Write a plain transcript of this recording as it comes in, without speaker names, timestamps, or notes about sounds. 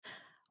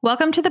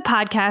Welcome to the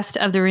podcast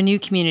of the Renew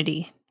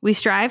community. We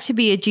strive to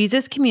be a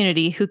Jesus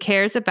community who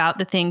cares about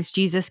the things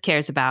Jesus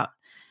cares about.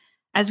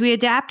 As we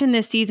adapt in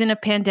this season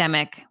of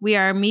pandemic, we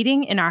are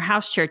meeting in our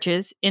house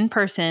churches, in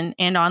person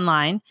and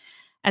online,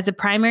 as a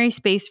primary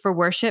space for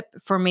worship,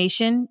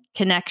 formation,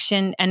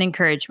 connection, and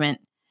encouragement.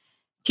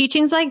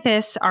 Teachings like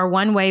this are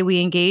one way we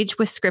engage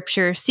with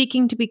Scripture,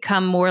 seeking to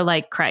become more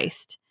like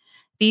Christ.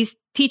 These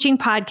teaching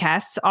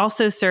podcasts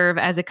also serve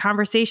as a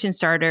conversation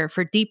starter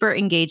for deeper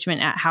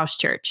engagement at house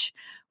church.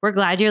 We're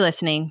glad you're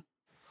listening.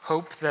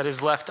 Hope that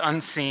is left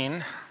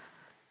unseen,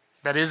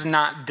 that is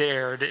not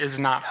dared, is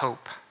not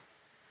hope.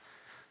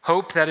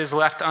 Hope that is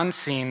left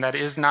unseen, that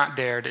is not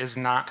dared, is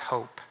not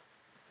hope.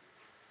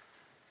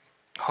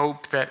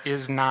 Hope that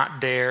is not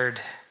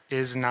dared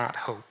is not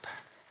hope.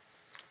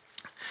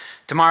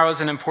 Tomorrow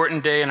is an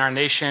important day in our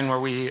nation where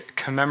we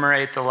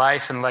commemorate the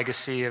life and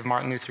legacy of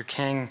Martin Luther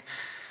King,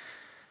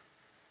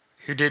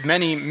 who did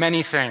many,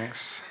 many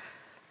things.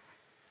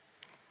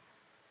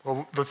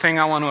 Well, the thing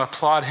I want to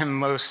applaud him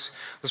most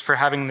was for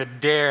having the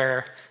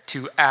dare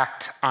to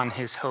act on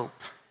his hope.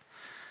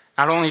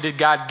 Not only did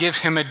God give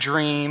him a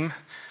dream,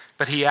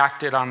 but he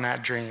acted on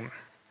that dream.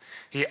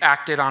 He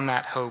acted on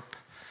that hope.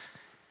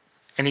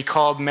 And he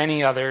called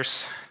many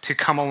others to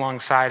come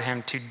alongside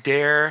him to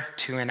dare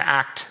to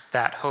enact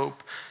that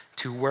hope,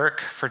 to work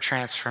for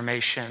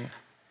transformation.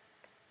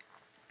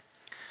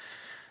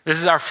 This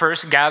is our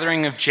first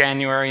gathering of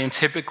January, and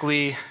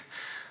typically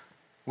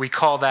we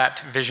call that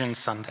Vision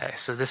Sunday.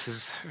 So this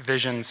is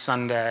Vision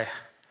Sunday.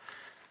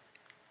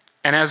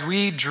 And as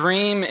we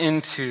dream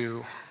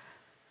into,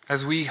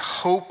 as we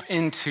hope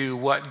into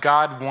what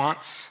God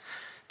wants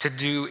to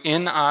do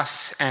in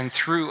us and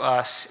through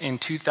us in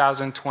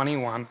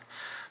 2021,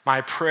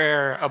 my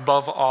prayer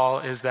above all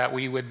is that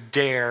we would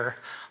dare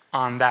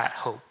on that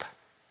hope.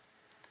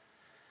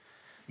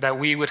 That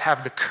we would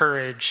have the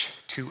courage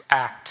to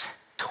act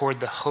toward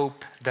the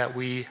hope that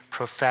we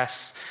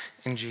profess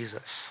in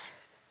Jesus.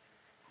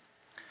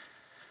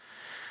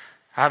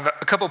 I have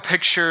a couple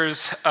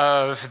pictures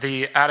of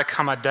the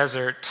Atacama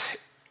Desert,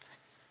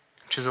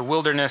 which is a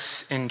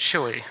wilderness in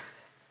Chile.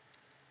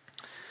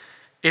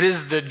 It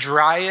is the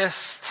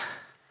driest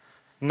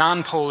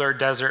non-polar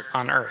desert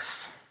on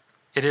Earth.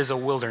 It is a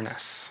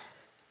wilderness.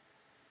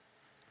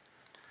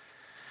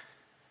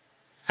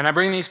 And I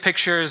bring these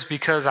pictures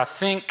because I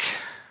think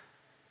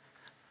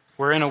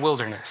we're in a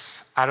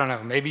wilderness. I don't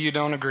know, maybe you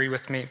don't agree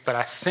with me, but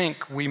I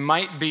think we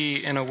might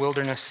be in a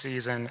wilderness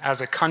season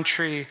as a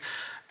country,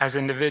 as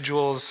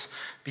individuals,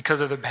 because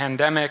of the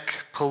pandemic,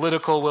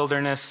 political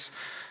wilderness,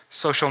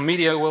 social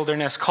media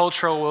wilderness,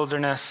 cultural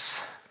wilderness,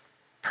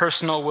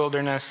 personal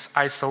wilderness,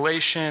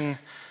 isolation.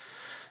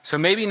 So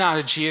maybe not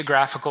a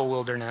geographical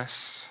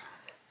wilderness,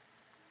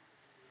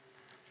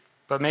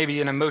 but maybe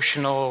an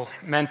emotional,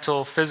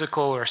 mental,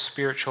 physical, or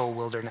spiritual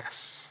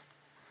wilderness.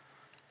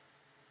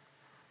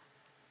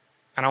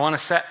 And I want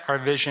to set our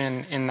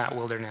vision in that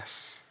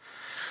wilderness.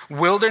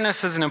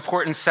 Wilderness is an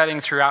important setting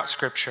throughout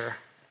Scripture.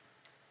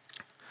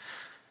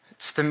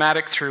 It's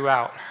thematic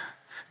throughout.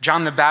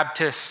 John the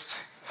Baptist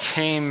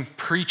came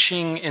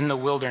preaching in the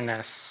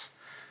wilderness.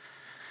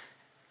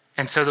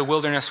 And so the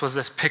wilderness was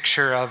this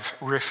picture of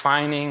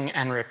refining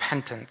and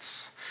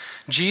repentance.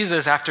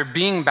 Jesus, after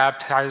being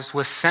baptized,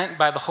 was sent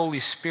by the Holy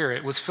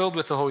Spirit, was filled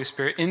with the Holy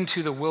Spirit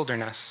into the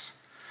wilderness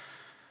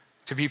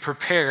to be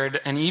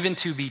prepared and even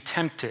to be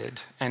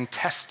tempted and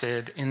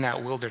tested in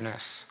that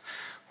wilderness,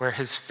 where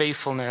his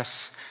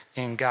faithfulness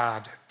in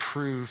God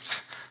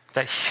proved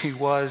that he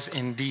was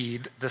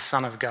indeed the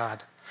Son of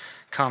God,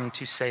 come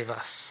to save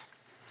us.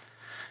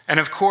 And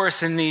of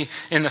course, in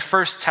the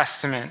First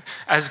Testament,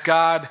 as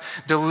God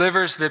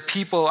delivers the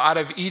people out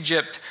of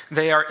Egypt,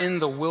 they are in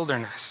the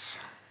wilderness.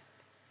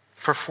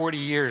 For 40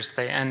 years,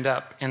 they end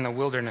up in the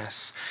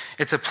wilderness.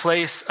 It's a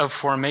place of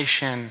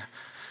formation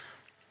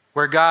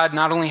where God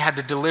not only had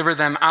to deliver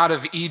them out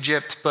of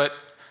Egypt, but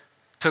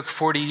took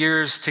 40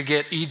 years to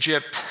get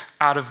Egypt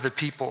out of the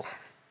people.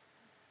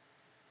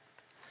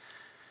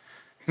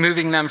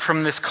 Moving them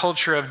from this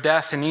culture of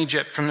death in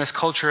Egypt, from this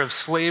culture of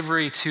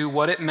slavery, to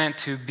what it meant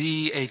to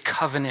be a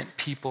covenant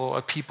people,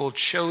 a people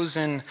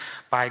chosen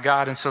by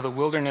God. And so the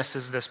wilderness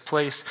is this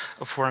place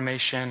of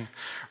formation.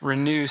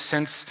 Renew,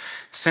 since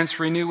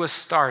Renew was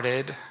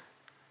started,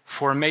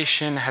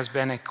 formation has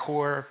been a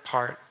core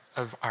part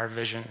of our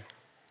vision.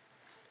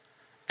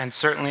 And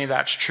certainly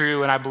that's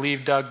true, and I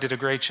believe Doug did a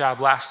great job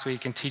last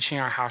week in teaching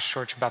our house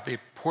church about the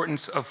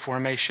importance of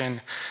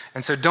formation.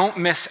 And so don't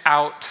miss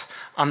out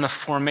on the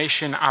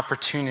formation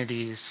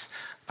opportunities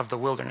of the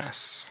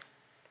wilderness.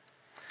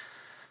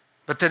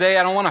 But today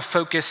I don't want to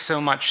focus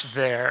so much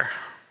there.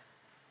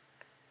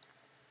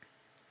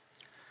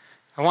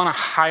 I want to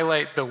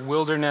highlight the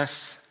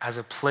wilderness as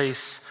a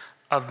place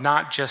of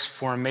not just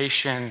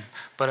formation,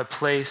 but a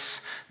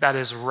place that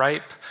is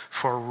ripe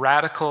for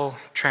radical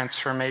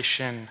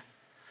transformation.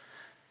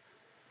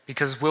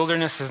 Because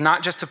wilderness is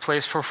not just a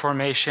place for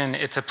formation,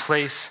 it's a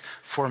place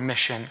for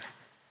mission.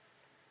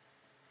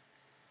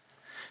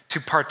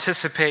 to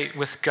participate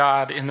with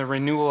God in the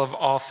renewal of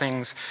all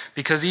things,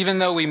 because even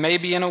though we may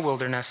be in a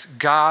wilderness,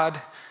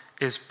 God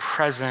is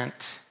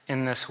present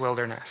in this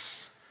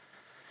wilderness.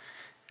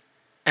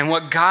 And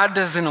what God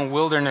does in a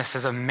wilderness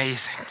is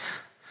amazing.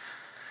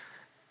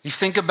 You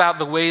think about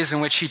the ways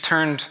in which he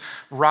turned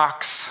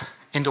rocks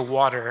into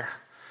water,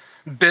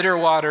 bitter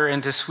water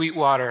into sweet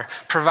water,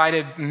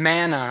 provided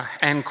manna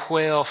and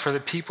quail for the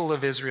people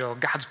of Israel.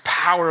 God's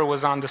power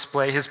was on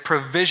display. His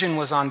provision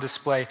was on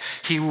display.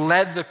 He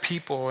led the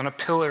people in a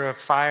pillar of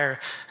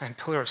fire and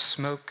a pillar of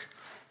smoke.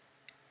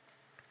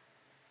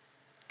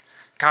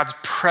 God's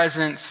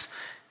presence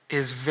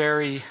is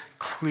very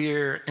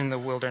clear in the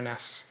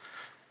wilderness.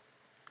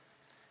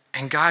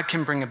 And God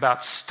can bring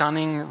about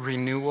stunning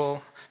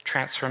renewal,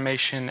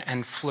 transformation,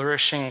 and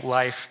flourishing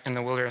life in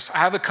the wilderness. I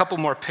have a couple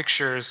more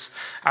pictures,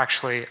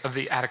 actually, of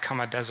the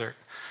Atacama Desert.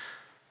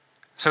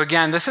 So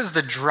again, this is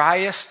the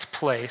driest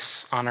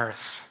place on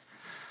earth.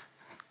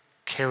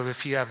 Caleb,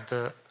 if you have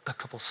a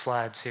couple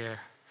slides here,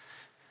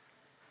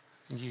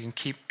 you can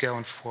keep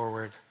going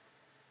forward.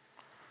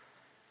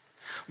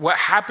 What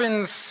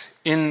happens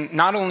in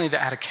not only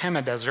the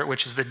Atacama Desert,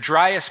 which is the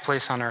driest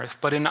place on earth,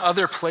 but in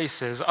other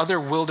places, other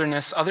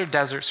wilderness, other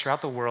deserts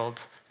throughout the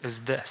world, is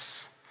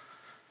this.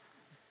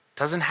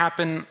 Doesn't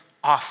happen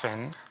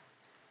often,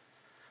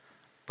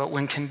 but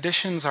when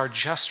conditions are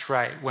just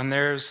right, when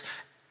there's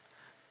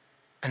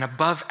an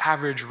above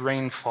average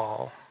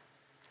rainfall,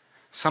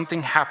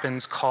 something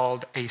happens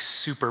called a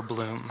super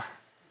bloom.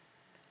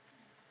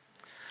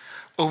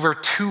 Over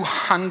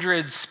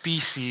 200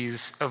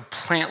 species of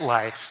plant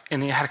life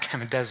in the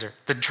Atacama Desert,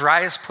 the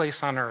driest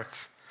place on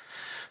earth,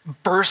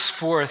 burst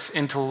forth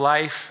into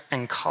life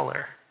and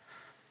color.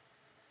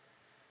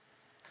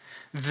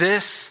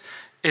 This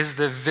is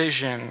the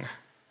vision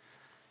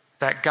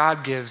that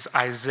God gives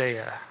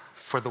Isaiah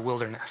for the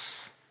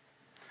wilderness.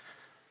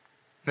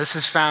 This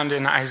is found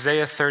in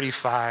Isaiah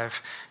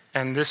 35,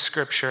 and this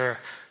scripture,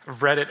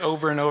 I've read it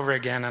over and over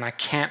again, and I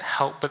can't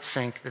help but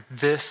think that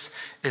this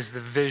is the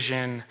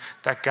vision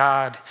that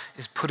God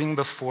is putting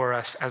before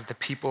us as the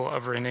people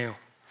of Renew.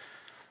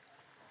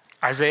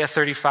 Isaiah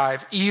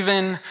 35,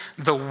 even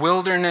the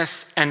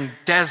wilderness and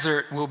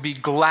desert will be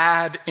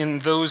glad in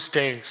those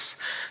days.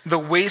 The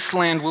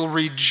wasteland will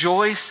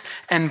rejoice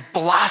and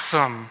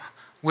blossom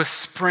with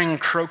spring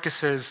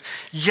crocuses.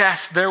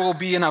 Yes, there will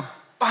be an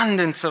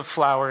abundance of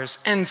flowers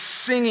and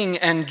singing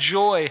and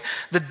joy.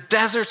 The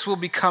deserts will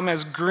become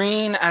as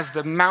green as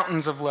the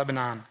mountains of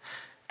Lebanon,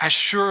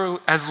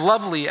 as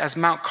lovely as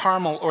Mount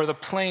Carmel or the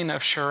plain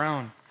of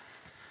Sharon.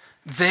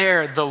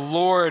 There, the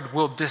Lord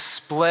will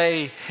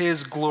display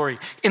his glory.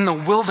 In the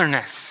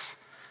wilderness,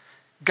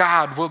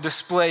 God will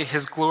display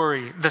his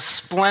glory, the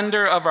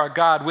splendor of our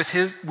God with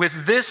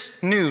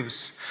this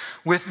news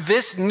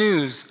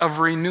of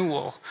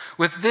renewal,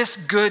 with this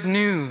good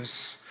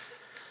news.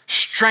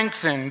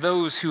 Strengthen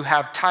those who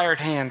have tired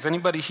hands.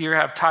 Anybody here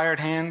have tired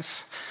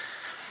hands?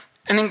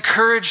 And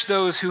encourage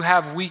those who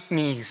have weak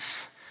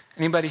knees.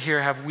 Anybody here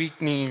have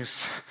weak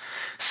knees?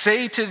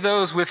 Say to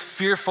those with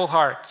fearful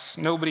hearts.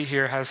 Nobody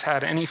here has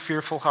had any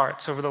fearful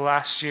hearts over the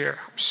last year,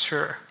 I'm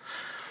sure.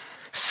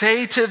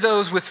 Say to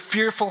those with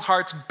fearful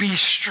hearts, be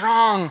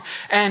strong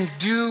and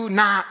do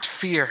not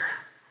fear.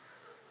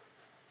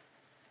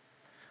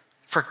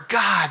 For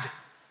God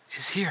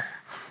is here.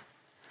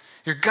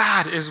 Your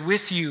God is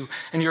with you,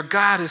 and your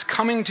God is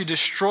coming to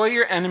destroy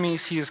your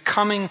enemies. He is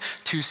coming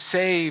to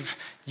save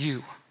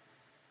you.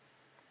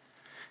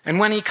 And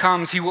when he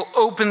comes, he will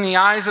open the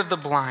eyes of the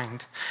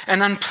blind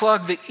and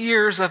unplug the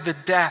ears of the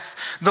deaf.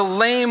 The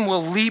lame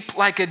will leap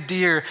like a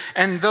deer,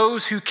 and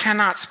those who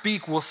cannot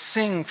speak will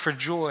sing for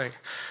joy.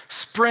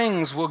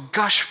 Springs will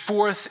gush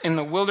forth in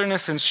the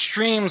wilderness, and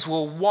streams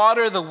will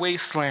water the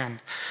wasteland.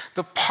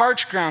 The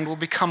parched ground will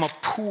become a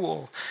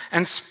pool,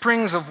 and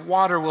springs of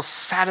water will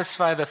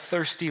satisfy the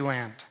thirsty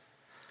land.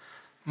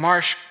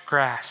 Marsh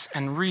grass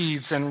and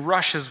reeds and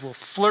rushes will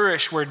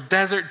flourish where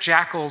desert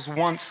jackals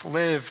once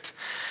lived.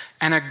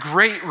 And a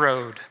great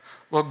road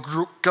will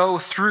go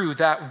through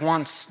that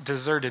once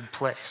deserted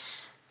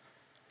place.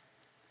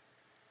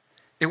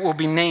 It will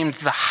be named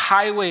the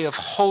highway of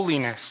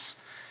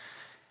holiness.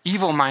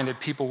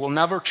 Evil-minded people will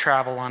never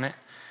travel on it.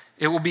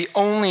 It will be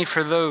only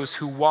for those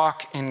who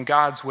walk in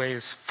God's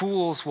ways.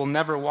 Fools will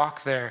never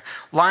walk there.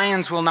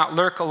 Lions will not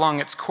lurk along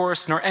its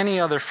course, nor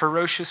any other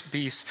ferocious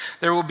beast.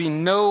 There will be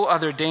no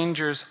other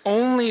dangers.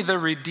 Only the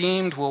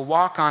redeemed will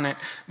walk on it.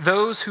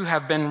 Those who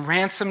have been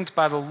ransomed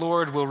by the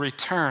Lord will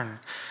return.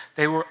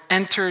 They will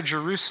enter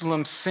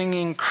Jerusalem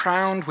singing,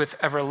 crowned with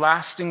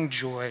everlasting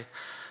joy.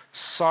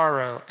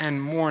 Sorrow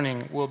and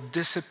mourning will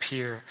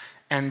disappear,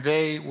 and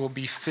they will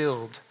be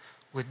filled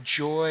with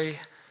joy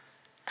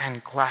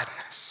and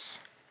gladness.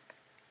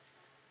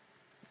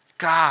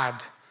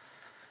 God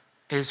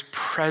is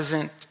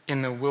present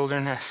in the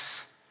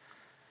wilderness,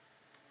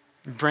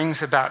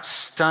 brings about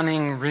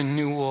stunning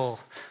renewal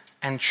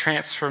and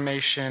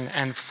transformation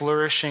and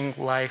flourishing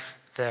life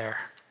there.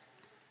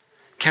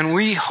 Can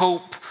we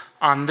hope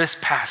on this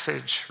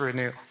passage,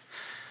 Renew?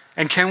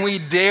 And can we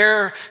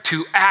dare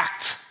to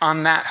act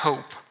on that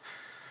hope?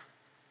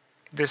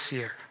 this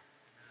year?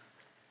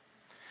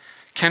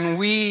 Can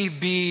we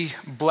be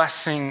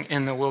blessing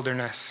in the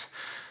wilderness?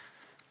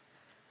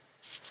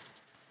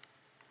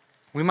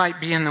 We might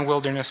be in the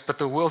wilderness, but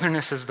the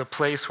wilderness is the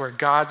place where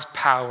God's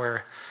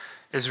power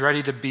is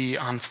ready to be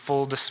on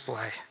full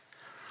display,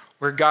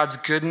 where God's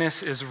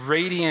goodness is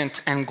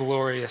radiant and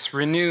glorious.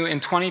 Renew in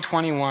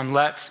 2021,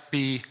 let's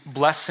be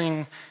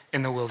blessing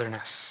in the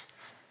wilderness.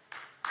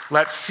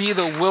 Let's see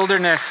the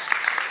wilderness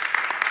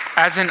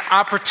as an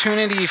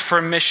opportunity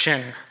for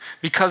mission,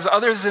 because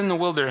others in the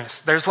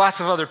wilderness, there's lots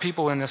of other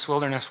people in this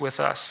wilderness with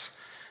us,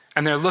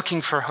 and they're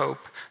looking for hope.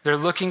 They're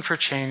looking for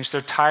change.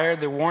 They're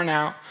tired. They're worn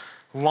out,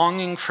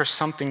 longing for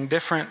something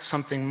different,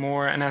 something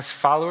more. And as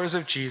followers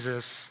of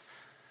Jesus,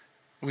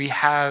 we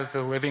have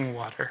the living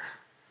water.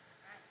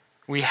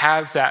 We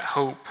have that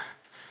hope.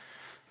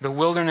 The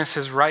wilderness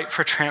is ripe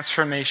for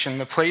transformation,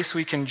 the place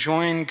we can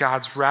join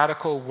God's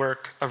radical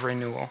work of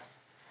renewal.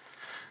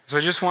 So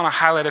I just want to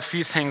highlight a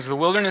few things. The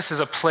wilderness is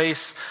a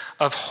place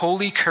of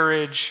holy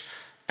courage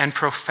and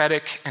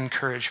prophetic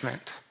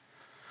encouragement.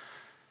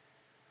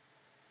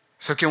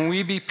 So can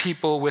we be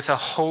people with a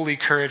holy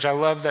courage? I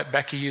love that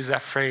Becky used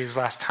that phrase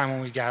last time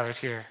when we gathered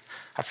here.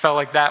 I felt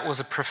like that was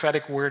a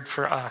prophetic word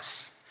for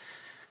us,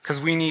 because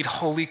we need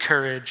holy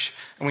courage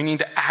and we need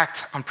to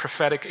act on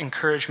prophetic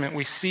encouragement.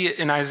 We see it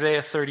in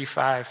Isaiah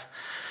 35.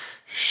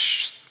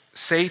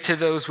 Say to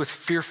those with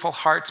fearful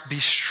hearts, be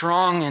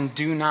strong and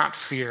do not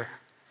fear.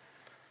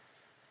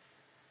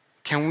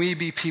 Can we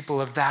be people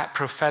of that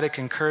prophetic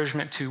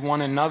encouragement to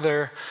one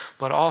another,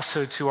 but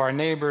also to our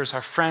neighbors,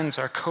 our friends,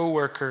 our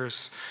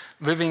coworkers,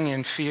 living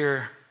in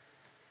fear?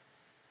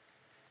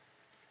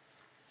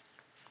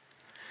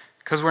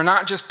 Because we're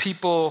not just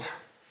people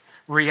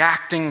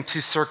reacting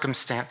to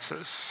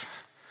circumstances.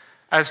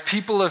 As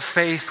people of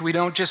faith, we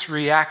don't just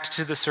react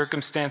to the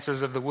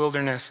circumstances of the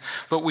wilderness,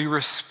 but we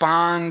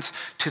respond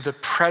to the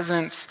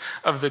presence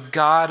of the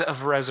God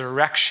of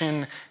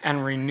resurrection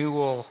and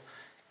renewal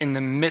in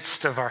the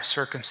midst of our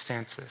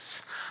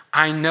circumstances.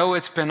 I know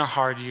it's been a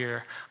hard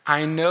year.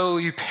 I know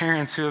you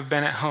parents who have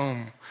been at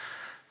home.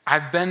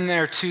 I've been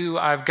there too.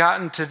 I've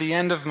gotten to the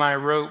end of my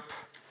rope.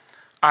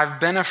 I've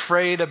been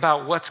afraid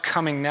about what's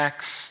coming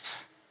next.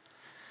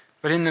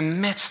 But in the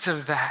midst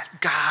of that,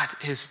 God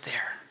is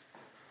there.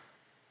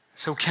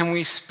 So can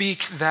we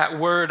speak that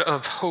word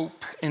of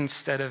hope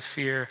instead of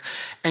fear?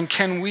 And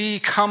can we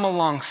come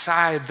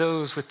alongside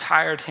those with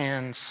tired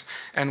hands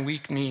and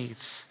weak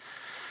knees?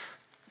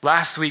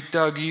 Last week,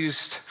 Doug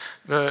used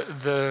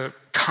the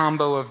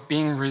combo of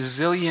being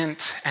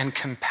resilient and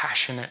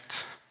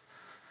compassionate.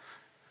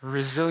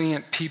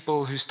 Resilient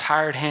people whose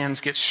tired hands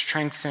get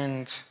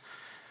strengthened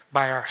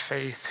by our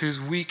faith,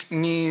 whose weak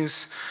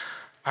knees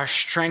are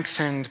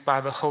strengthened by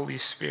the Holy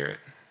Spirit.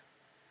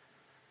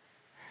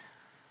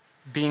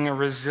 Being a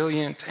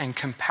resilient and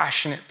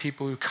compassionate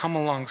people who come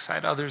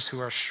alongside others who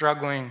are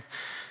struggling,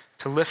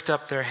 to lift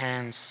up their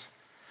hands,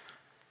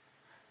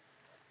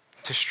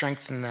 to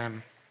strengthen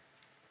them.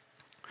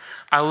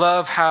 I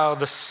love how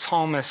the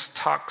psalmist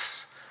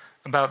talks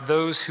about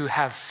those who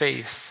have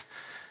faith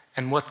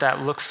and what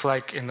that looks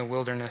like in the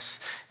wilderness.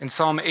 In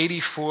Psalm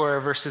 84,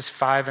 verses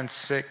 5 and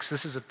 6,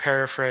 this is a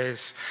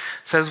paraphrase,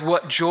 it says,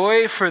 "What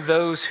joy for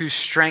those whose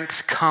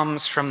strength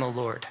comes from the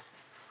Lord."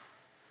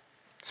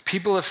 As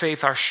people of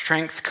faith, our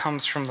strength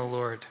comes from the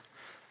Lord.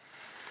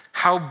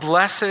 How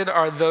blessed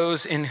are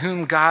those in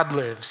whom God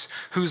lives,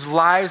 whose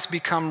lives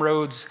become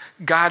roads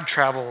God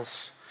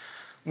travels.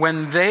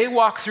 When they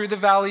walk through the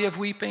valley of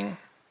weeping,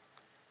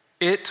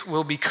 it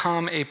will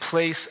become a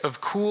place of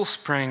cool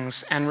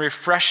springs, and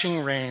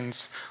refreshing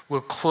rains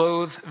will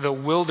clothe the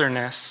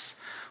wilderness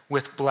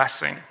with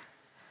blessing.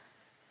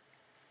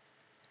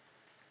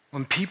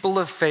 When people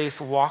of faith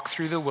walk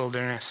through the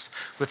wilderness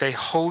with a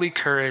holy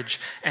courage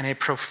and a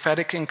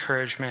prophetic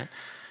encouragement,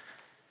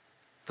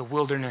 the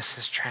wilderness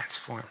is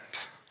transformed.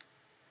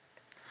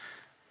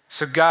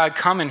 So God,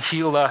 come and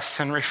heal us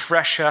and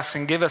refresh us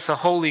and give us a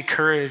holy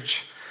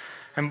courage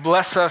and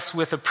bless us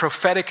with a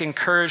prophetic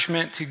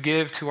encouragement to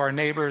give to our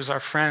neighbors, our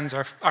friends,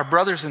 our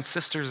brothers and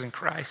sisters in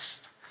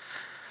Christ.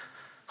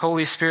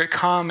 Holy Spirit,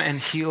 come and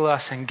heal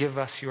us and give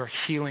us your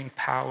healing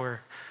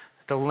power,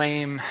 that the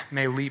lame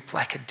may leap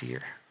like a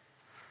deer,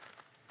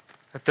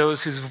 that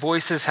those whose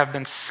voices have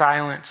been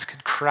silenced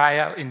could cry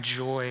out in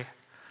joy,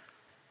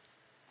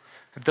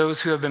 that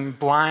those who have been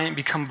blind,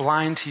 become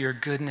blind to your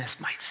goodness,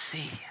 might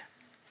see.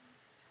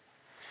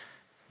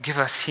 Give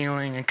us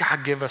healing, and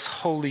God, give us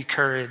holy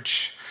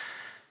courage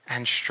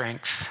and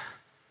strength.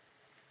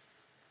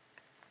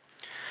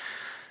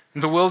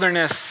 The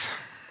wilderness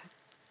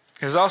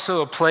is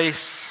also a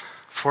place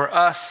for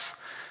us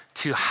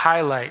to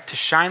highlight, to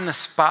shine the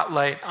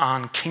spotlight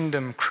on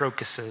kingdom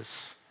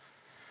crocuses.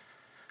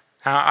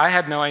 Now, I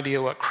had no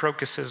idea what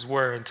crocuses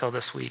were until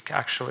this week,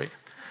 actually.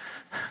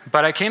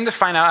 But I came to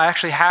find out I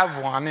actually have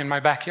one in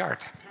my backyard.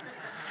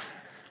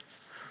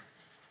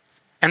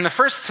 And the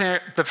first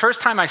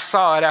time I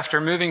saw it after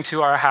moving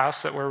to our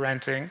house that we're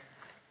renting,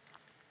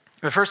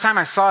 the first time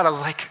I saw it, I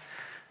was like,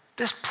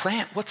 this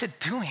plant, what's it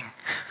doing?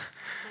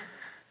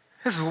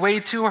 This is way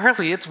too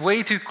early. It's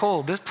way too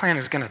cold. This plant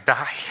is going to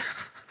die.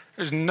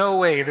 There's no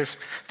way this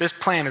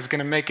plant is going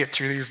to make it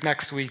through these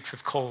next weeks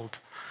of cold.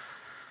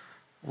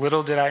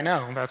 Little did I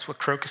know, that's what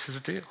crocuses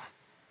do.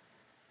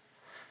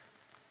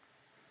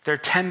 They're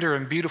tender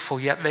and beautiful,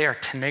 yet they are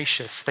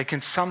tenacious. They can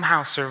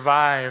somehow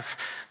survive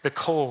the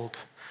cold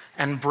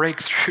and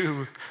break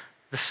through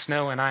the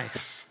snow and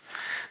ice.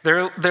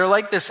 They're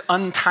like this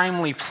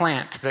untimely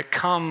plant that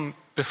come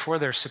before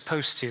they're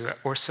supposed to,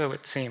 or so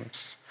it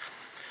seems.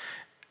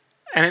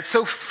 And it's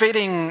so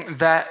fitting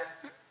that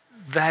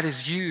that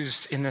is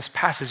used in this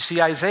passage.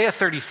 See, Isaiah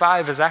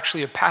 35 is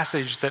actually a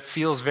passage that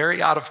feels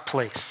very out of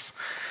place.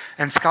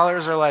 And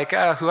scholars are like,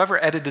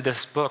 whoever edited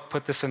this book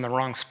put this in the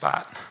wrong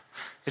spot.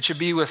 It should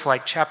be with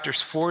like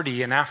chapters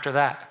 40 and after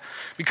that,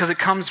 because it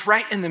comes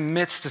right in the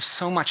midst of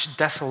so much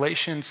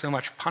desolation, so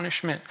much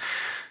punishment.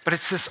 But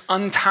it's this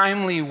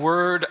untimely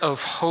word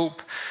of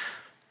hope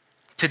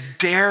to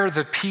dare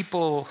the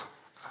people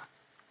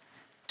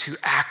to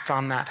act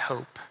on that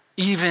hope,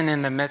 even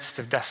in the midst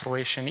of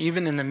desolation,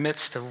 even in the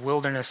midst of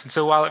wilderness. And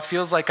so while it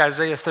feels like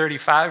Isaiah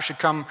 35 should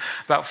come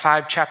about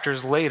 5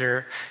 chapters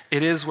later,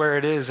 it is where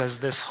it is as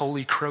this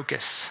holy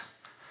crocus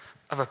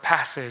of a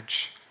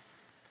passage.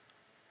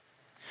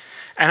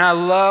 And I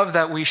love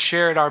that we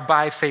shared our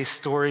by faith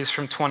stories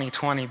from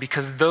 2020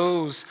 because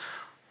those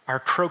are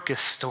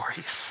crocus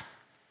stories.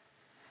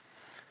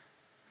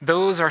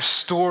 Those are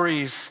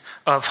stories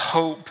of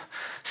hope,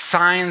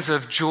 signs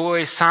of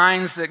joy,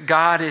 signs that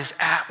God is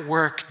at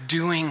work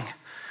doing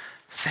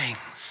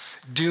things,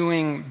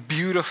 doing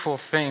beautiful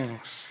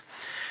things.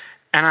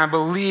 And I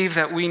believe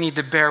that we need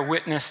to bear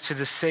witness to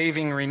the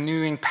saving,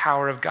 renewing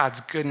power of God's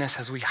goodness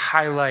as we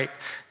highlight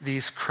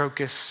these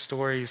crocus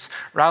stories.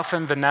 Ralph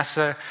and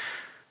Vanessa,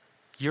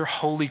 you're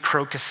holy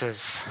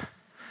crocuses.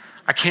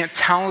 I can't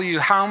tell you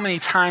how many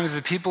times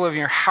the people of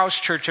your house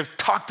church have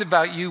talked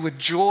about you with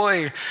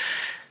joy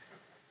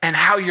and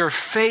how your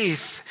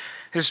faith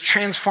is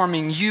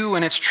transforming you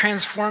and it's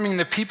transforming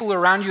the people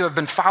around you who have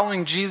been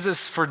following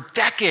Jesus for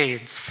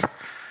decades,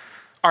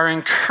 are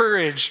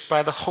encouraged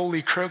by the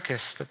holy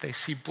crocus that they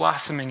see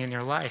blossoming in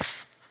your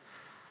life.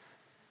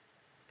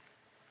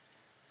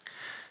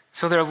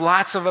 So there are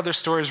lots of other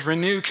stories.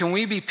 Renew, can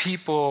we be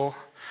people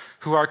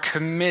who are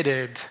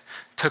committed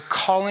to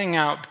calling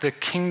out the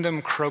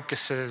kingdom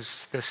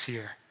crocuses this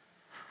year?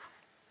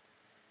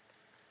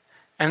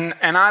 And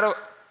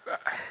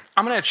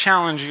I'm going to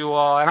challenge you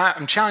all, and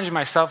I'm challenging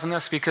myself in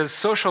this because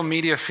social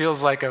media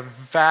feels like a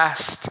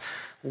vast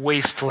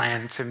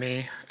wasteland to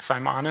me, if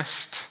I'm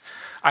honest.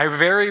 I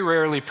very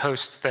rarely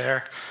post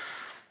there,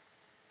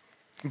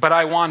 but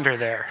I wander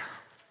there.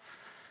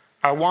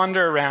 I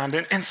wander around,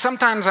 and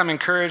sometimes I'm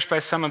encouraged by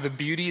some of the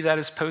beauty that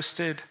is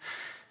posted.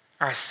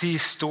 Or I see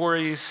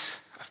stories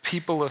of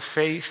people of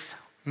faith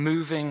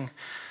moving,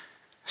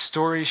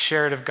 stories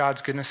shared of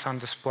God's goodness on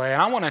display.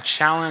 And I want to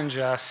challenge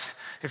us.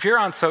 If you're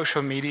on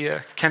social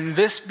media, can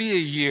this be a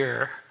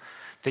year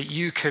that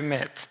you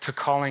commit to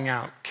calling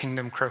out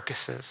kingdom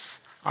crocuses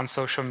on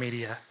social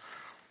media?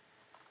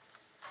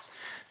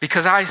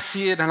 Because I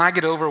see it and I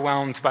get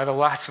overwhelmed by the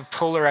lots of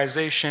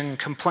polarization,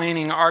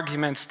 complaining,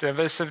 arguments,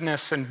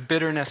 divisiveness, and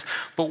bitterness.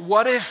 But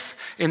what if,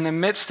 in the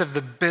midst of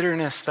the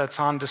bitterness that's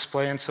on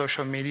display in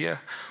social media,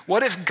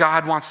 what if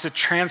God wants to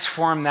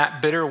transform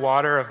that bitter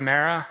water of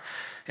Marah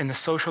in the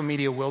social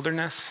media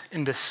wilderness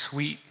into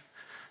sweet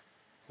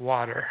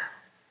water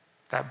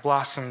that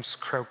blossoms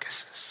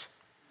crocuses?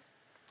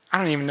 I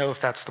don't even know if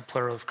that's the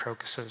plural of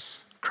crocuses.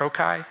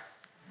 Croci?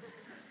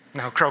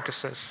 No,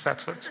 crocuses.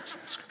 That's what it says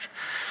in the scripture.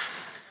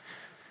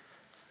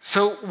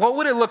 So what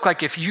would it look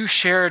like if you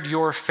shared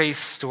your faith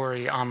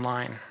story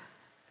online?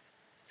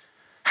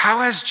 How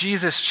has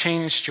Jesus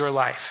changed your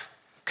life?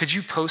 Could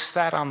you post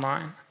that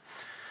online?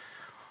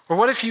 Or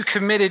what if you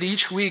committed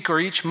each week or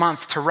each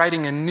month to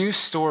writing a new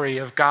story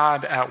of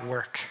God at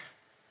work?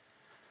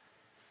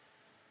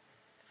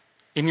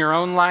 In your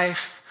own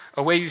life,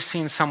 a way you've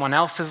seen someone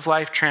else's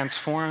life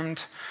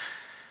transformed,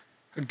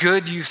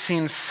 good you've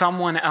seen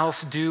someone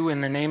else do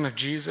in the name of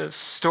Jesus,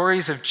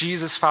 stories of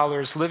Jesus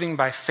followers living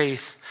by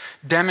faith,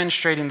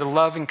 demonstrating the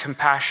love and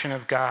compassion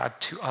of God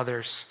to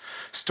others,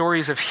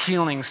 stories of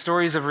healing,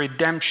 stories of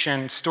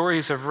redemption,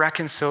 stories of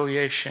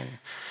reconciliation.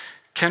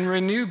 Can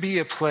Renew be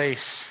a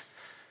place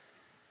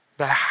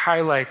that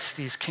highlights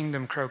these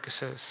kingdom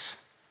crocuses?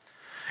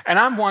 And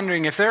I'm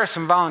wondering if there are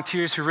some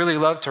volunteers who really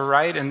love to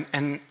write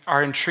and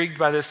are intrigued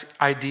by this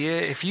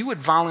idea, if you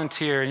would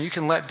volunteer, and you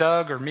can let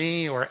Doug or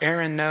me or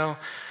Aaron know,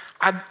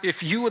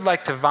 if you would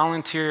like to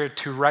volunteer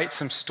to write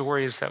some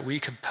stories that we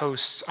could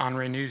post on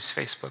Renew's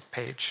Facebook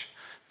page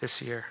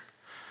this year,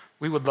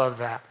 we would love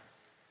that.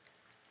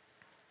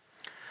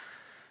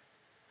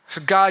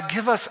 So God,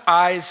 give us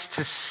eyes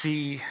to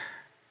see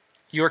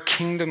your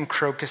kingdom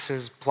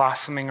crocuses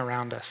blossoming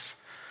around us.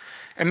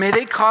 And may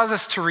they cause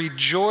us to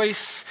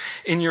rejoice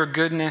in your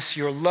goodness,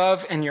 your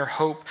love, and your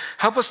hope.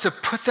 Help us to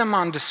put them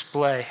on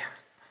display,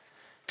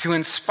 to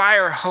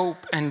inspire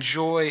hope and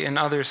joy in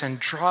others and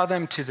draw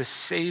them to the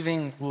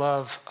saving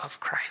love of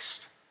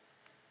Christ.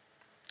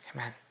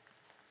 Amen.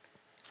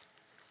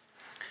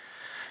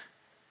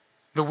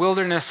 The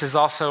wilderness is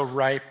also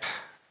ripe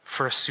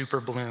for a super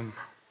bloom.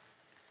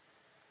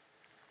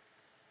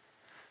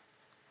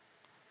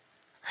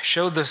 I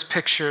showed this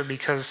picture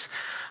because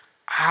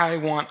I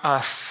want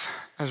us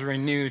as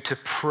Renew to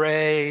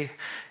pray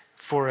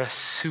for a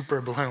super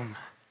bloom.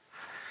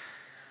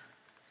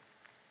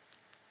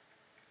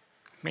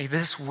 May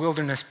this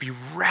wilderness be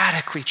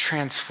radically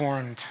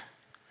transformed.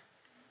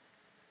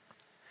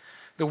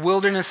 The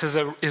wilderness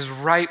is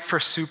ripe for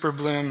super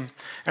bloom.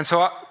 And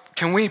so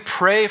can we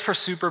pray for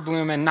super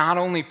bloom, and not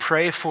only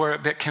pray for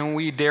it, but can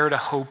we dare to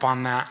hope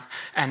on that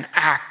and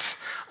act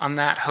on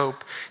that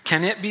hope?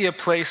 Can it be a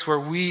place where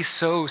we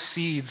sow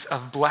seeds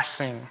of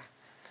blessing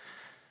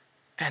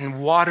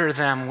and water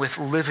them with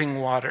living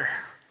water?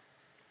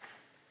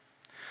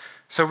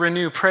 So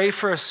Renew, pray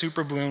for a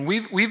super bloom.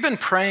 We've been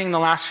praying the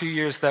last few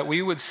years that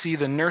we would see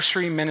the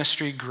nursery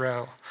ministry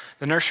grow,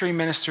 the nursery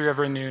ministry of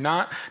Renew,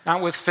 not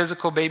with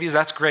physical babies,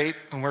 that's great,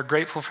 and we're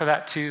grateful for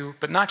that too,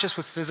 but not just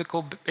with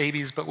physical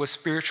babies, but with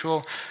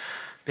spiritual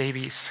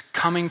babies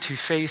coming to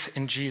faith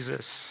in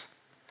Jesus.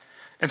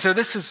 And so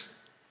this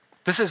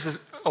is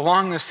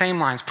along the same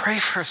lines. Pray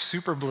for a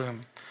super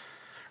bloom.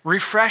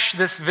 Refresh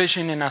this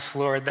vision in us,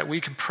 Lord, that we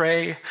could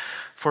pray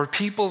for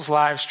people's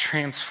lives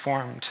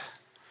transformed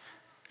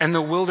and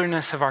the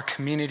wilderness of our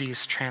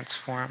communities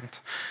transformed.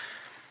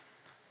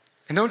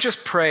 And don't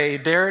just pray,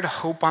 dare to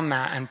hope on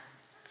that,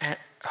 and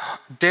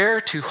dare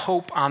to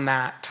hope on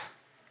that.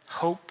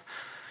 Hope,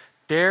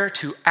 dare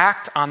to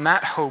act on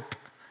that hope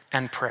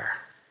and prayer.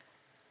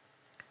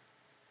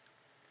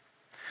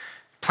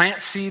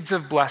 Plant seeds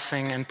of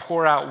blessing and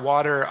pour out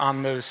water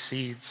on those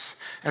seeds.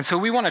 And so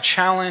we want to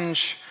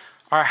challenge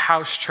our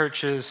house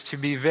churches to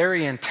be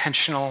very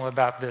intentional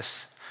about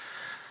this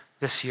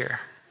year.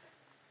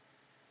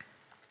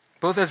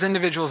 Both as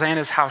individuals and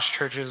as house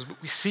churches,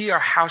 we see our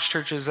house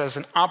churches as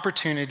an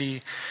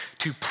opportunity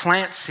to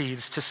plant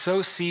seeds, to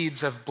sow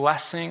seeds of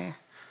blessing,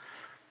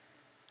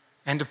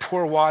 and to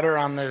pour water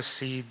on those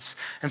seeds.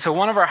 And so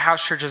one of our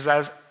house churches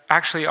has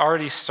actually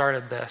already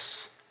started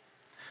this.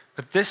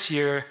 But this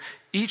year,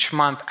 each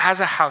month, as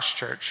a house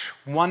church,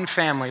 one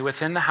family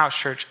within the house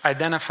church,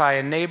 identify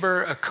a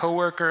neighbor, a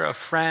coworker, a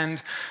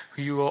friend,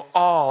 who you will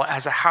all,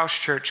 as a house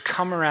church,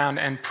 come around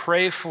and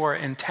pray for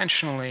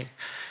intentionally,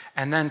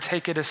 and then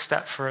take it a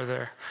step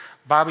further.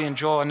 Bobby and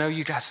Joel, I know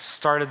you guys have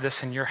started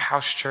this in your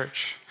house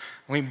church.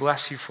 We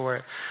bless you for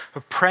it.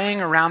 But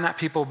praying around that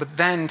people, but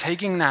then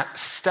taking that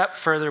step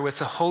further with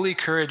the holy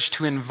courage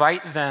to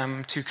invite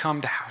them to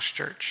come to house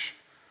church.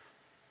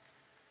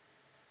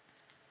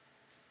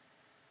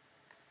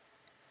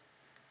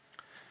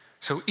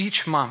 So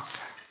each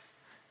month,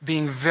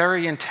 being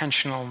very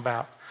intentional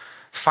about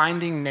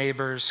finding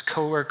neighbors,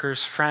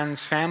 coworkers, friends,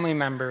 family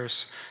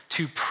members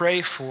to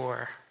pray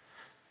for,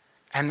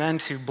 and then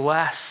to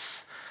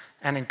bless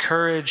and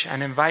encourage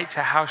and invite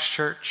to house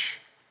church.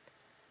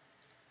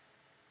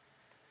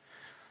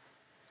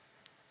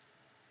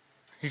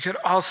 You could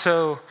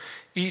also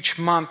each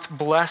month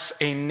bless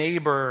a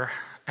neighbor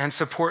and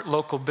support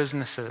local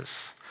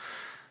businesses.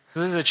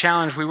 This is a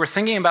challenge. We were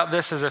thinking about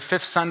this as a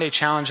Fifth Sunday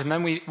challenge, and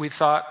then we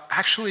thought,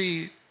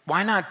 actually,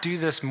 why not do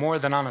this more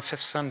than on a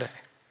Fifth Sunday?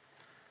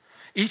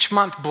 Each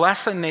month,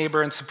 bless a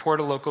neighbor and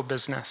support a local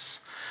business.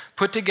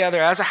 Put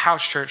together, as a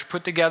house church,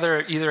 put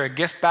together either a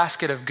gift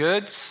basket of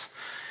goods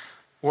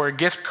or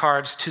gift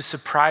cards to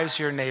surprise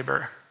your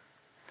neighbor.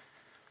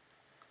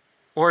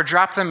 Or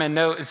drop them a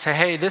note and say,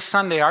 hey, this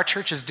Sunday our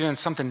church is doing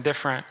something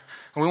different,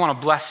 and we want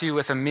to bless you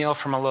with a meal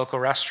from a local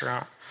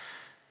restaurant.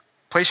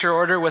 Place your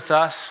order with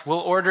us. We'll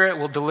order it.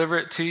 We'll deliver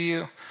it to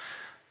you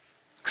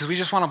because we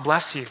just want to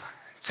bless you.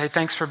 Say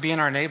thanks for being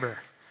our neighbor.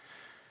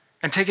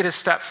 And take it a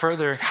step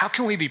further. How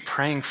can we be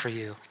praying for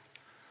you?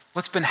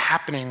 What's been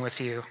happening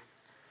with you?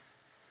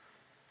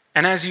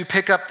 And as you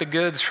pick up the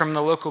goods from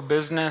the local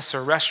business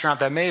or restaurant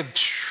that may have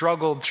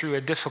struggled through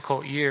a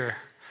difficult year,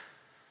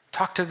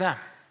 talk to them.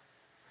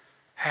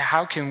 Hey,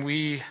 how can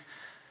we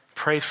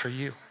pray for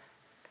you?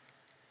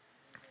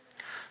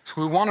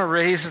 So we want to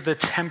raise the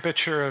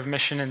temperature of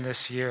mission in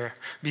this year.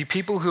 Be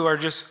people who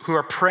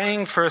are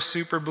praying for a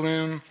super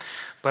bloom,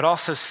 but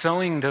also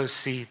sowing those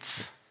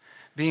seeds.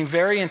 Being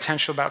very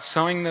intentional about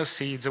sowing those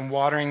seeds and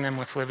watering them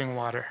with living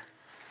water.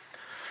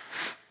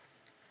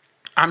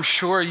 I'm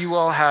sure you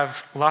all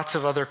have lots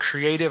of other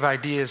creative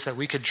ideas that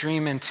we could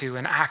dream into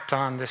and act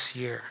on this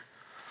year.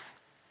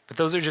 But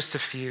those are just a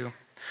few.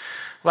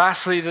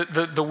 Lastly,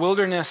 the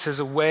wilderness is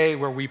a way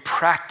where we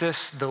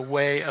practice the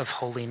way of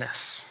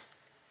holiness.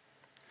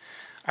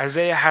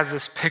 Isaiah has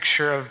this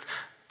picture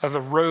of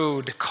a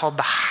road called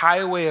the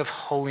highway of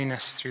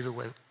holiness through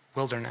the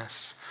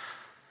wilderness.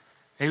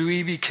 May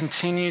we be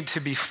continued to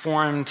be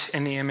formed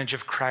in the image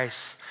of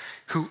Christ,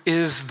 who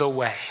is the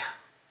way.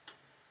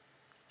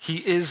 He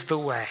is the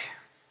way.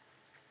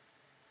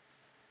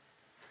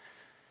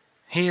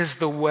 He is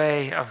the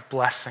way of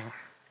blessing.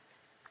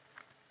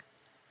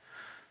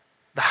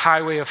 The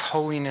highway of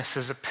holiness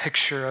is a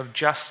picture of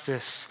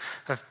justice,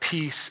 of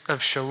peace,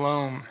 of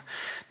shalom.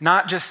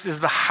 Not just is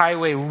the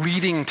highway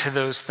leading to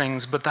those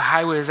things, but the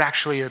highway is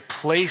actually a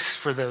place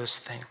for those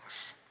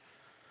things.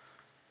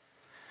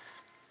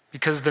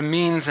 because the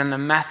means and the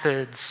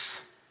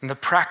methods and the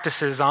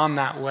practices on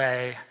that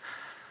way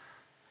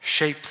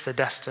shape the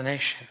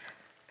destination.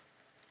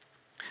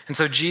 And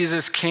so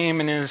Jesus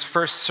came, and in his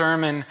first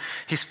sermon,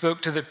 he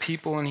spoke to the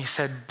people and he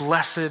said,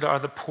 "Blessed are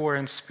the poor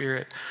in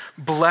spirit.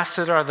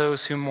 Blessed are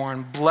those who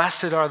mourn.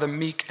 Blessed are the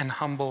meek and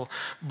humble.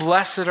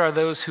 Blessed are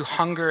those who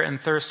hunger and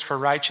thirst for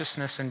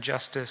righteousness and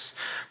justice.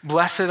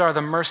 Blessed are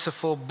the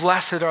merciful.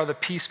 Blessed are the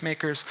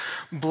peacemakers.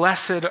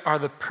 Blessed are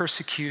the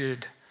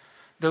persecuted,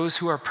 those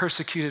who are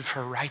persecuted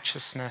for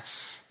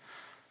righteousness."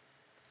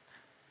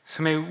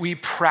 So may we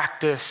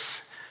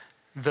practice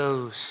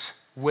those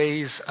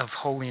ways of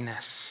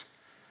holiness.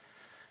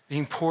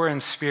 Being poor in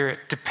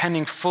spirit,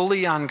 depending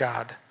fully on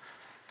God,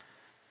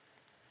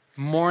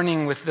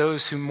 mourning with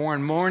those who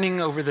mourn, mourning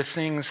over the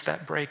things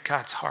that break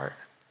God's heart.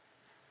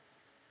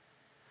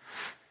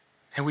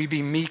 May we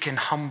be meek and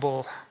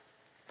humble,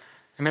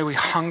 and may we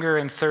hunger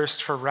and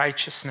thirst for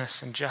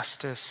righteousness and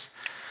justice.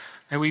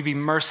 May we be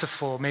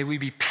merciful, may we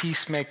be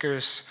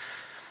peacemakers.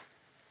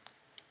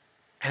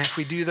 And if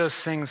we do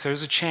those things,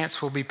 there's a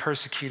chance we'll be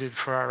persecuted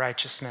for our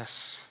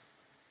righteousness.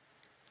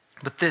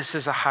 But this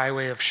is a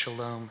highway of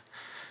shalom.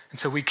 And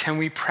so can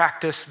we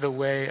practice the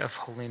way of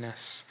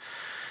holiness?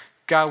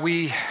 God,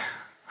 we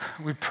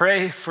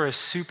pray for a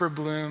super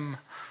bloom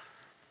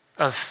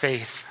of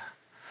faith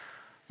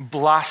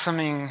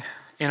blossoming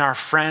in our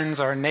friends,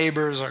 our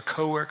neighbors, our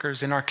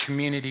coworkers, in our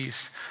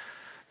communities.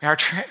 May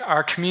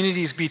our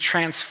communities be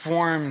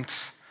transformed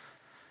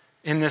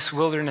in this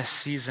wilderness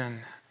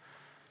season,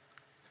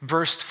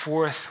 burst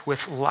forth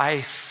with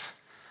life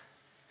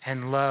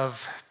and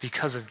love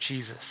because of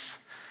Jesus.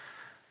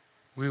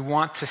 We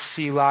want to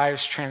see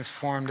lives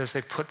transformed as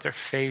they put their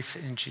faith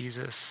in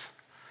Jesus.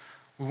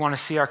 We want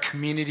to see our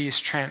communities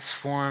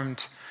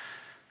transformed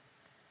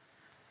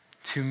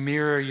to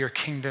mirror your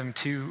kingdom,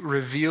 to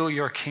reveal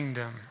your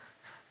kingdom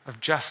of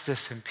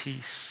justice and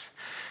peace.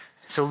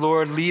 So,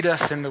 Lord, lead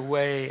us in the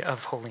way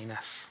of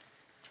holiness.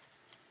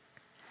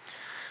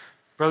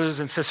 Brothers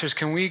and sisters,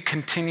 can we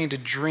continue to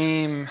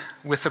dream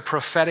with a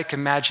prophetic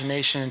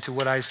imagination into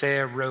what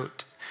Isaiah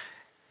wrote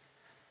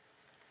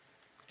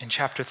in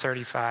chapter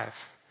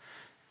 35?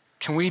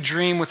 Can we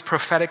dream with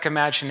prophetic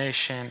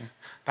imagination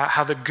about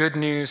how the good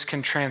news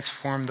can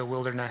transform the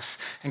wilderness?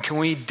 And can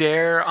we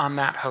dare on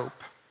that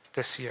hope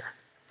this year,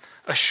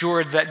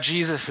 assured that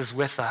Jesus is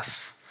with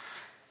us?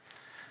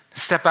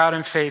 Step out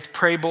in faith,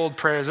 pray bold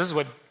prayers. This is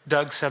what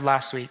Doug said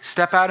last week.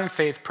 Step out in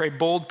faith, pray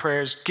bold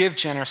prayers, give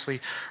generously,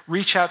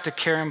 reach out to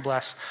care and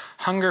bless,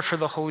 hunger for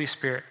the Holy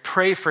Spirit,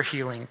 pray for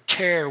healing,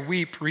 care,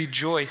 weep,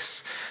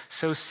 rejoice,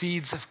 sow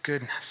seeds of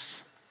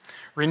goodness.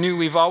 Renew,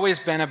 we've always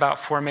been about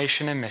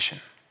formation and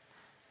mission.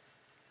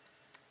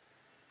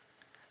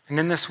 And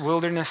in this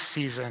wilderness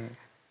season,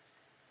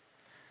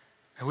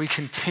 we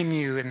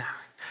continue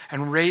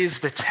and raise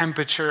the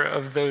temperature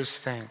of those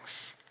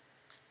things,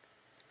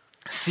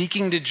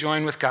 seeking to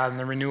join with God in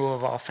the renewal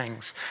of all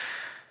things.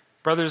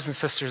 Brothers and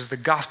sisters, the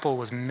gospel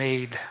was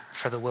made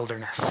for the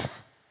wilderness.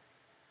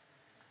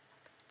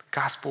 The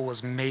gospel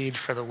was made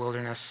for the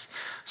wilderness.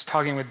 I was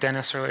talking with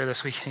Dennis earlier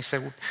this week, and he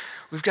said,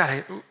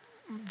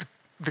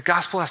 the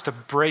gospel has to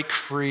break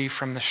free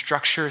from the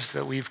structures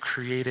that we've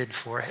created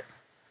for it.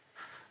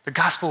 The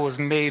gospel was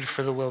made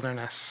for the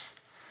wilderness.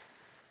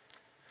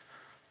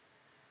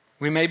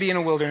 We may be in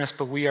a wilderness,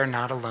 but we are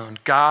not alone.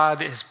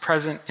 God is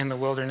present in the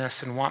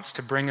wilderness and wants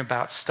to bring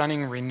about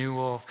stunning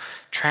renewal,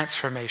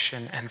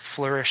 transformation, and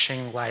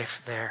flourishing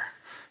life there.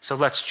 So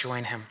let's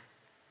join him.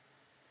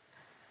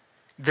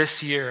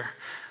 This year,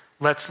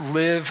 let's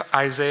live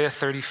Isaiah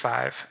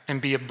 35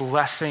 and be a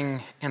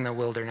blessing in the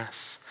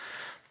wilderness,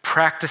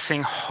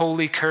 practicing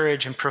holy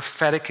courage and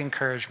prophetic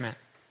encouragement,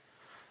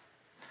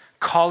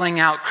 calling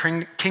out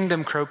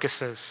kingdom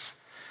crocuses,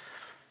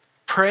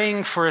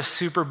 praying for a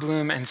super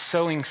bloom and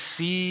sowing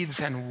seeds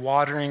and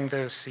watering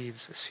those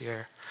seeds this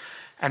year,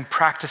 and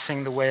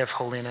practicing the way of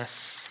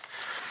holiness.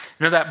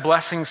 You know, that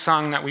blessing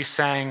song that we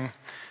sang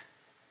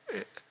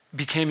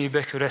became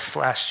ubiquitous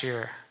last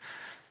year.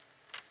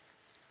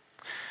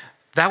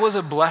 That was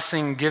a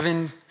blessing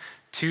given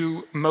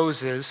to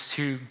Moses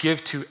to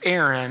give to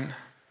Aaron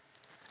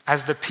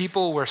as the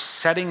people were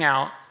setting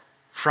out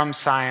from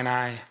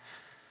Sinai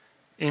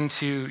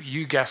into,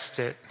 you guessed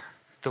it,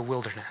 the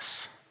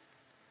wilderness.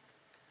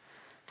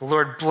 The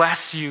Lord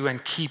bless you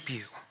and keep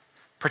you,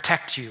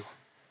 protect you,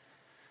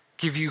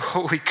 give you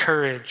holy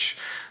courage.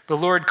 The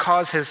Lord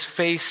cause his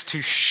face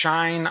to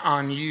shine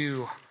on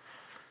you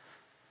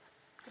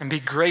and be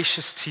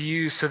gracious to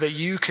you so that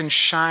you can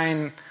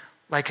shine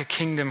like a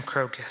kingdom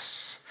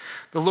crocus.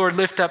 The Lord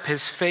lift up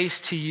his face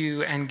to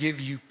you and give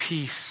you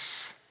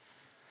peace.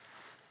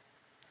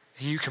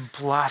 You can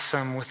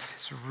blossom with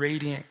his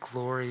radiant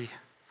glory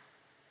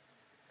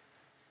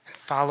and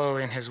follow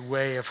in his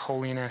way of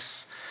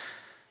holiness.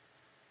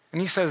 And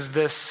he says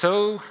this,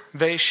 so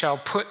they shall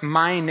put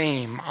my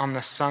name on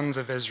the sons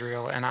of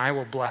Israel, and I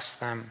will bless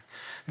them.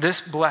 This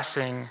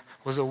blessing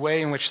was a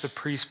way in which the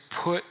priest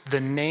put the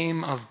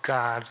name of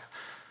God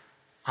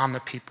on the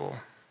people.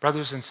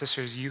 Brothers and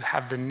sisters, you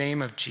have the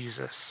name of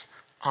Jesus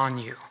on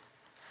you.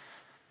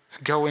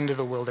 Go into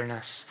the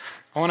wilderness.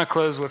 I want to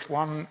close with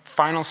one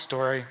final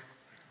story.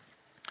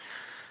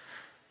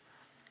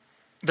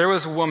 There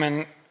was a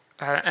woman,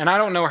 and I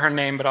don't know her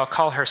name, but I'll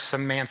call her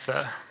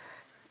Samantha.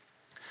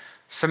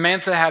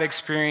 Samantha had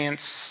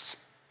experienced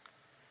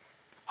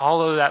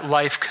all of that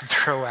life could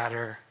throw at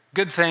her.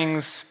 Good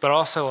things, but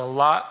also a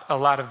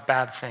lot of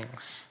bad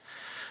things,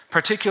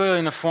 particularly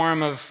in the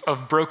form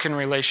of broken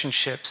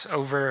relationships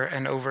over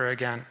and over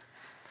again.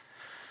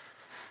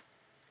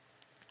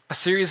 A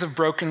series of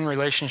broken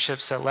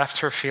relationships that left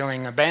her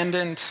feeling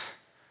abandoned,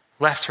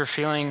 left her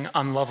feeling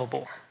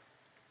unlovable.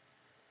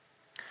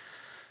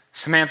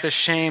 Samantha's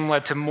shame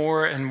led to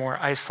more and more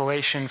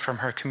isolation from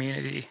her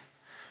community.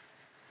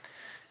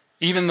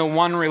 Even the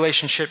one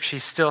relationship she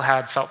still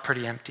had felt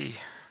pretty empty.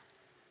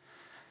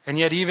 And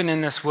yet, even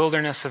in this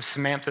wilderness of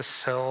Samantha's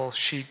soul,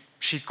 she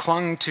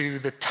clung to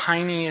the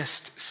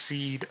tiniest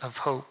seed of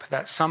hope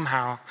that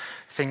somehow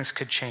things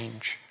could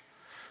change.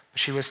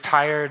 She was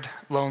tired,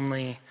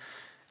 lonely,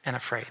 and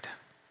afraid.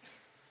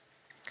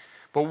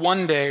 But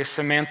one day,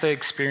 Samantha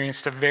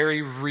experienced a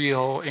very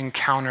real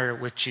encounter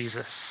with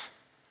Jesus.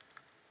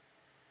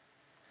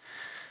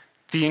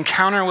 The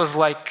encounter was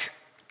like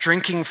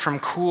drinking from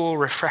cool,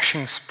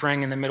 refreshing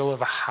spring in the middle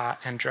of a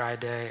hot and dry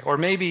day. Or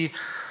maybe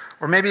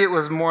it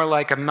was more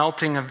like a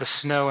melting of the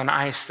snow and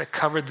ice that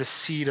covered the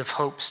seed of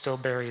hope still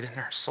buried in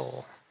her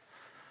soul.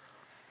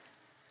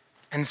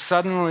 And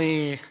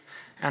suddenly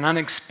and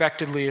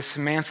unexpectedly, as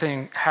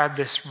Samantha had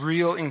this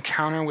real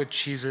encounter with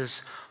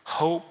Jesus,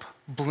 hope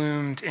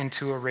bloomed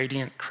into a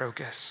radiant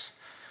crocus.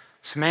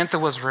 Samantha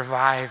was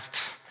revived.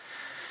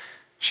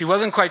 She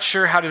wasn't quite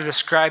sure how to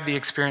describe the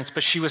experience,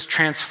 but she was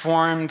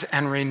transformed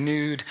and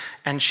renewed,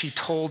 and she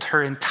told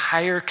her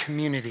entire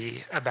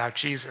community about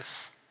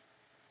Jesus.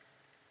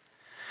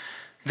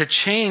 The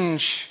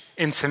change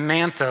in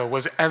Samantha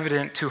was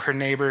evident to her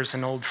neighbors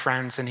and old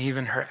friends and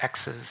even her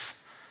exes.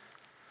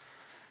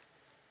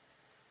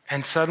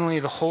 And suddenly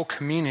the whole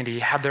community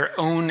had their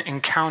own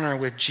encounter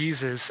with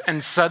Jesus,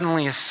 and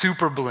suddenly a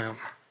super bloom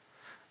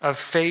of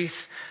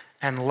faith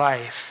and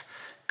life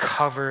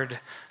covered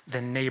the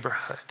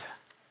neighborhood.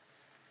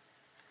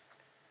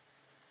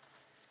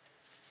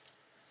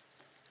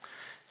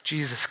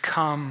 Jesus,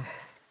 come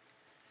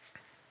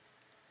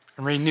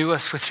and renew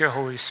us with your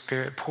Holy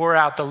Spirit. Pour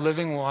out the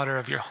living water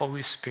of your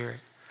Holy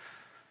Spirit.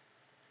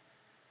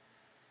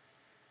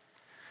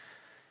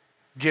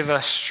 Give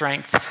us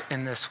strength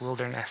in this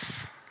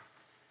wilderness.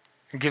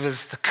 And give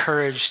us the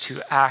courage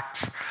to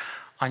act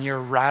on your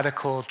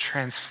radical,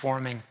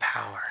 transforming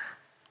power.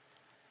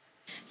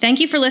 Thank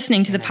you for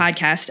listening to the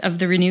podcast of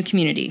the Renew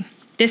community.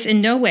 This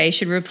in no way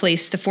should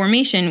replace the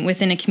formation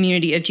within a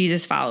community of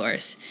Jesus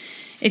followers.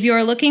 If you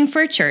are looking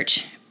for a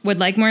church, would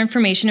like more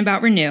information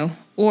about Renew,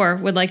 or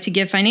would like to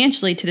give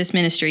financially to this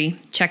ministry,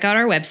 check out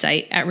our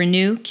website at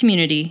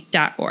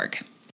renewcommunity.org.